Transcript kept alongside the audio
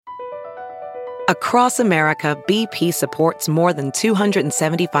Across America, BP supports more than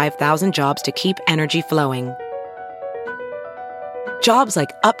 275,000 jobs to keep energy flowing. Jobs like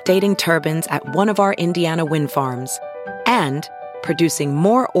updating turbines at one of our Indiana wind farms and producing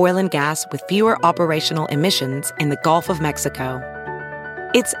more oil and gas with fewer operational emissions in the Gulf of Mexico.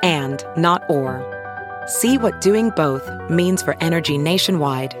 It's and, not or. See what doing both means for energy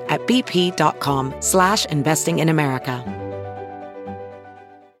nationwide at bp.com/investing in America.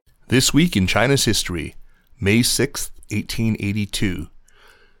 This week in China's history, May 6, 1882.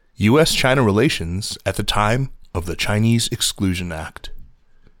 U.S. China relations at the time of the Chinese Exclusion Act.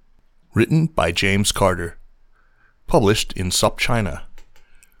 Written by James Carter. Published in SupChina.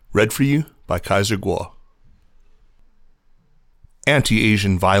 Read for you by Kaiser Guo.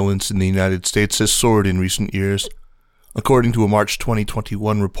 Anti-Asian violence in the United States has soared in recent years. According to a March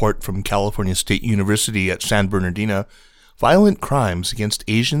 2021 report from California State University at San Bernardino, violent crimes against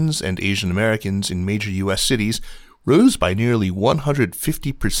Asians and Asian Americans in major U.S. cities rose by nearly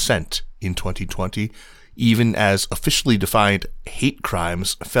 150% in 2020, even as officially defined hate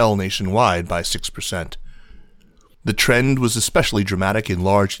crimes fell nationwide by 6%. The trend was especially dramatic in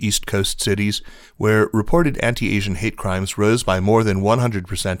large East Coast cities, where reported anti-Asian hate crimes rose by more than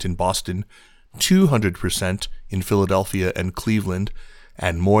 100% in Boston, 200% in Philadelphia and Cleveland,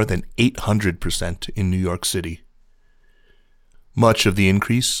 and more than 800% in New York City. Much of the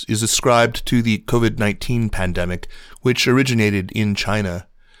increase is ascribed to the COVID-19 pandemic, which originated in China.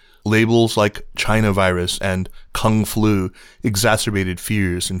 Labels like China virus and Kung flu exacerbated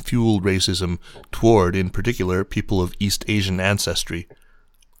fears and fueled racism toward, in particular, people of East Asian ancestry.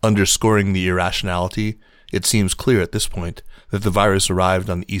 Underscoring the irrationality, it seems clear at this point that the virus arrived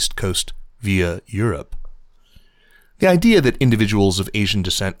on the East Coast via Europe. The idea that individuals of Asian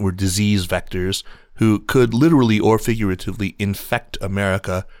descent were disease vectors who could literally or figuratively infect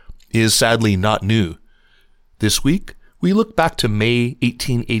America is sadly not new. This week, we look back to May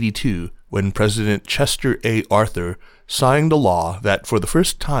 1882, when President Chester A. Arthur signed a law that for the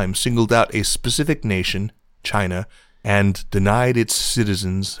first time singled out a specific nation, China, and denied its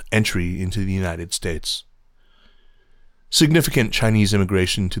citizens entry into the United States. Significant Chinese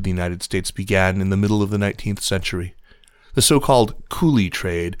immigration to the United States began in the middle of the 19th century. The so-called coolie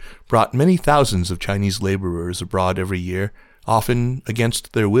trade brought many thousands of Chinese laborers abroad every year, often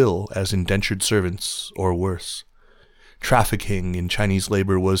against their will as indentured servants or worse. Trafficking in Chinese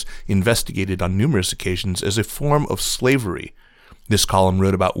labor was investigated on numerous occasions as a form of slavery. This column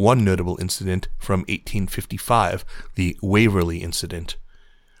wrote about one notable incident from 1855, the Waverly Incident.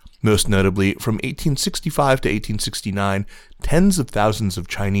 Most notably, from 1865 to 1869, tens of thousands of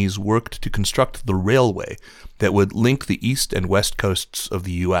Chinese worked to construct the railway that would link the east and west coasts of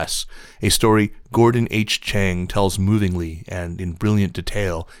the U.S., a story Gordon H. Chang tells movingly and in brilliant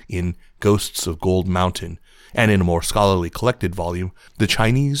detail in Ghosts of Gold Mountain, and in a more scholarly collected volume, The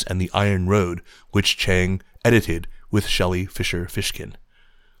Chinese and the Iron Road, which Chang edited with Shelley Fisher Fishkin.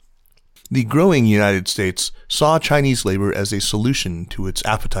 The growing United States saw Chinese labor as a solution to its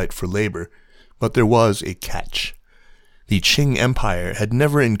appetite for labor, but there was a catch. The Qing Empire had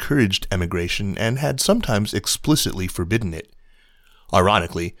never encouraged emigration and had sometimes explicitly forbidden it.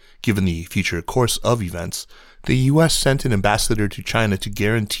 Ironically, given the future course of events, the U.S. sent an ambassador to China to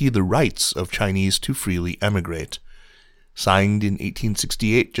guarantee the rights of Chinese to freely emigrate. Signed in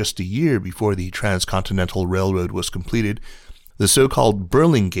 1868, just a year before the Transcontinental Railroad was completed, the so-called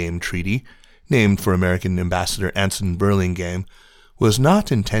Burlingame Treaty, named for American Ambassador Anson Burlingame, was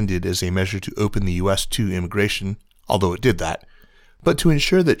not intended as a measure to open the U.S. to immigration, although it did that, but to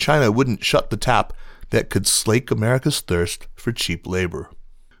ensure that China wouldn't shut the tap that could slake America's thirst for cheap labor.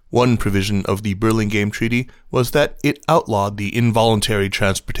 One provision of the Burlingame Treaty was that it outlawed the involuntary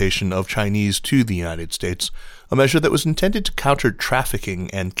transportation of Chinese to the United States, a measure that was intended to counter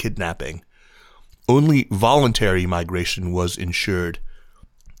trafficking and kidnapping. Only voluntary migration was ensured.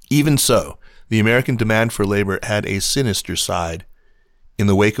 Even so, the American demand for labor had a sinister side. In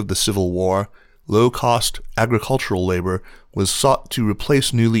the wake of the Civil War, low-cost agricultural labor was sought to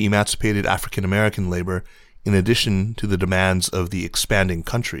replace newly emancipated African American labor, in addition to the demands of the expanding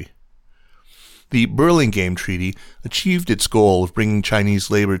country. The Burlingame Treaty achieved its goal of bringing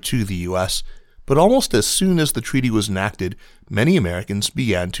Chinese labor to the U.S., but almost as soon as the treaty was enacted, many Americans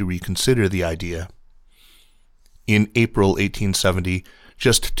began to reconsider the idea. In April 1870,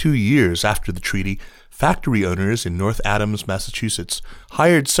 just 2 years after the treaty, factory owners in North Adams, Massachusetts,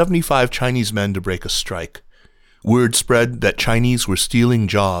 hired 75 Chinese men to break a strike. Word spread that Chinese were stealing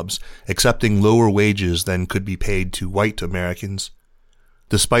jobs, accepting lower wages than could be paid to white Americans.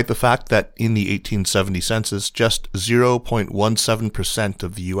 despite the fact that in the 1870 census, just 0.17%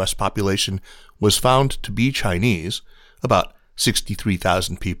 of the U.S. population was found to be Chinese, about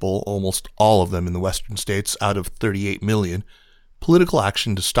 63,000 people, almost all of them in the western states out of 38 million, political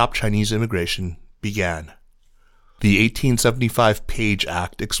action to stop Chinese immigration began. The 1875 Page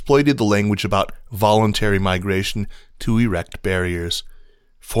Act exploited the language about voluntary migration to erect barriers.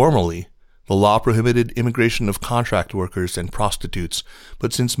 Formally, the law prohibited immigration of contract workers and prostitutes,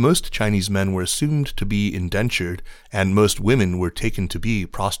 but since most Chinese men were assumed to be indentured and most women were taken to be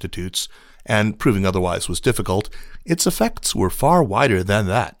prostitutes, and proving otherwise was difficult, its effects were far wider than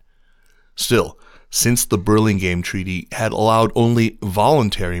that. Still, since the Burlingame Treaty had allowed only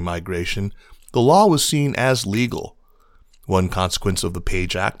voluntary migration, the law was seen as legal. One consequence of the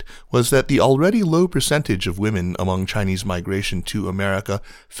Page Act was that the already low percentage of women among Chinese migration to America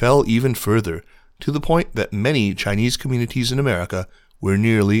fell even further, to the point that many Chinese communities in America were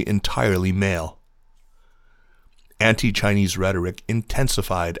nearly entirely male. Anti-Chinese rhetoric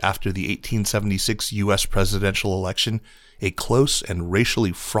intensified after the 1876 U.S. presidential election, a close and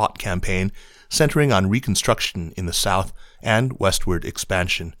racially fraught campaign centering on Reconstruction in the South and westward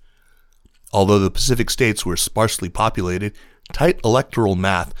expansion. Although the Pacific states were sparsely populated, tight electoral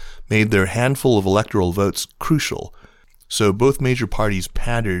math made their handful of electoral votes crucial, so both major parties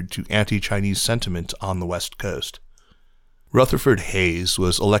pandered to anti-Chinese sentiment on the West Coast. Rutherford Hayes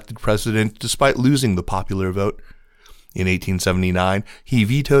was elected president despite losing the popular vote. In 1879, he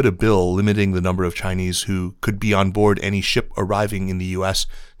vetoed a bill limiting the number of Chinese who could be on board any ship arriving in the U.S.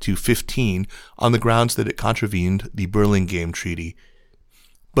 to 15 on the grounds that it contravened the Burlingame Treaty.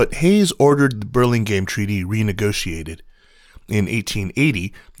 But Hayes ordered the Burlingame Treaty renegotiated. In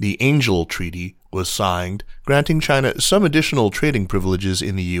 1880, the Angel Treaty was signed, granting China some additional trading privileges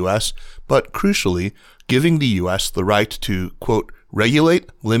in the U.S., but crucially, giving the U.S. the right to, quote, regulate,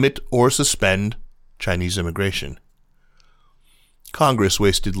 limit, or suspend Chinese immigration. Congress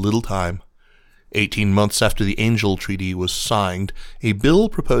wasted little time. 18 months after the Angel Treaty was signed, a bill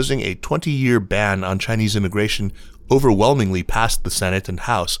proposing a 20-year ban on Chinese immigration overwhelmingly passed the Senate and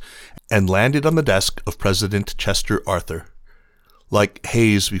House and landed on the desk of President Chester Arthur. Like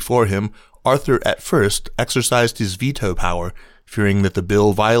Hayes before him, Arthur at first exercised his veto power, fearing that the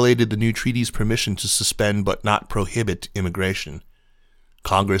bill violated the new treaty's permission to suspend but not prohibit immigration.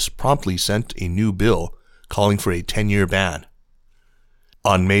 Congress promptly sent a new bill calling for a 10-year ban.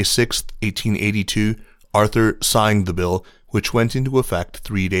 On May 6, 1882, Arthur signed the bill, which went into effect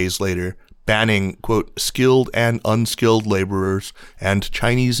 3 days later, banning, quote, skilled and unskilled laborers and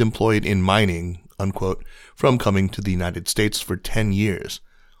Chinese employed in mining, unquote, from coming to the United States for 10 years.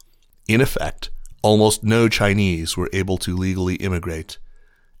 In effect, almost no Chinese were able to legally immigrate.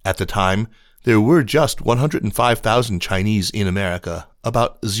 At the time, there were just 105,000 Chinese in America,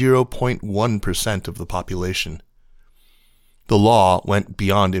 about 0.1% of the population. The law went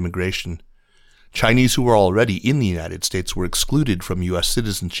beyond immigration. Chinese who were already in the United States were excluded from U.S.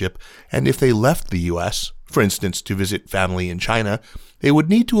 citizenship, and if they left the U.S., for instance to visit family in China, they would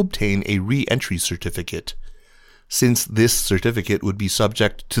need to obtain a re-entry certificate. Since this certificate would be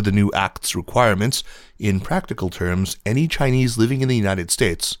subject to the new Act's requirements, in practical terms, any Chinese living in the United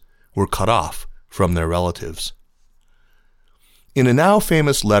States were cut off from their relatives. In a now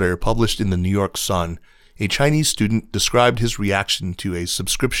famous letter published in the New York Sun, a Chinese student described his reaction to a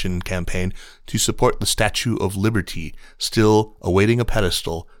subscription campaign to support the Statue of Liberty, still awaiting a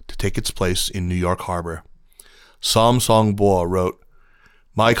pedestal to take its place in New York Harbor. Sam Song-bo wrote,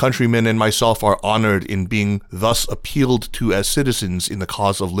 "My countrymen and myself are honored in being thus appealed to as citizens in the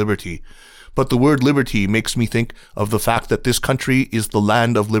cause of liberty. But the word liberty makes me think of the fact that this country is the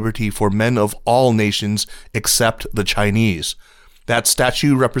land of liberty for men of all nations except the Chinese. That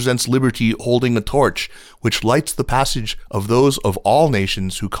statue represents liberty holding a torch, which lights the passage of those of all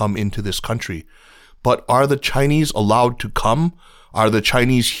nations who come into this country. But are the Chinese allowed to come? Are the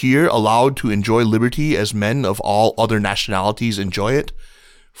Chinese here allowed to enjoy liberty as men of all other nationalities enjoy it?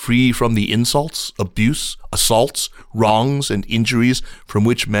 Free from the insults, abuse, assaults, wrongs, and injuries from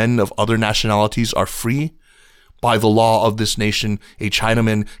which men of other nationalities are free? By the law of this nation, a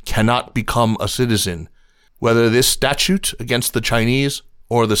Chinaman cannot become a citizen. Whether this statute against the Chinese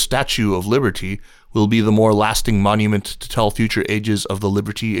or the Statue of Liberty will be the more lasting monument to tell future ages of the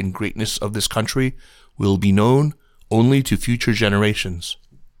liberty and greatness of this country will be known only to future generations."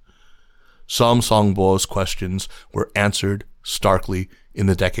 Sam Song-bo's questions were answered starkly in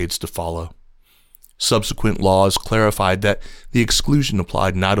the decades to follow. Subsequent laws clarified that the exclusion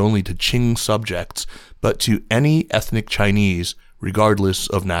applied not only to Qing subjects, but to any ethnic Chinese, regardless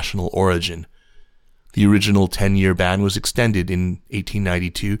of national origin. The original 10-year ban was extended in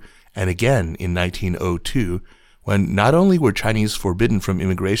 1892 and again in 1902, when not only were Chinese forbidden from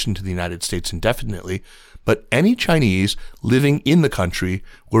immigration to the United States indefinitely, but any Chinese living in the country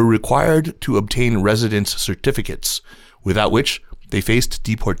were required to obtain residence certificates, without which they faced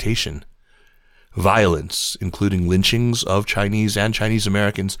deportation. Violence, including lynchings of Chinese and Chinese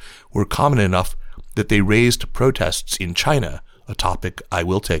Americans, were common enough that they raised protests in China, a topic I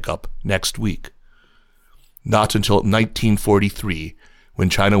will take up next week. Not until 1943, when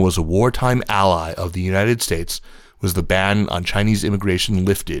China was a wartime ally of the United States, was the ban on Chinese immigration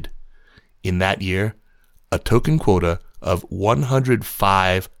lifted. In that year, a token quota of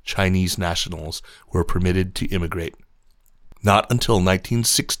 105 Chinese nationals were permitted to immigrate. Not until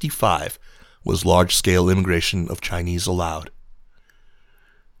 1965 was large-scale immigration of Chinese allowed.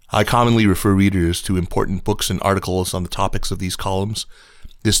 I commonly refer readers to important books and articles on the topics of these columns.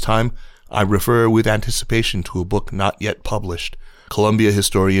 This time, I refer with anticipation to a book not yet published. Columbia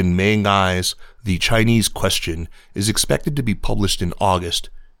historian Mei Ngai's The Chinese Question is expected to be published in August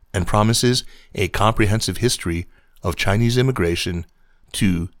and promises a comprehensive history of Chinese immigration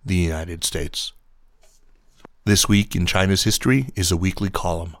to the United States. This Week in China's History is a weekly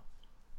column.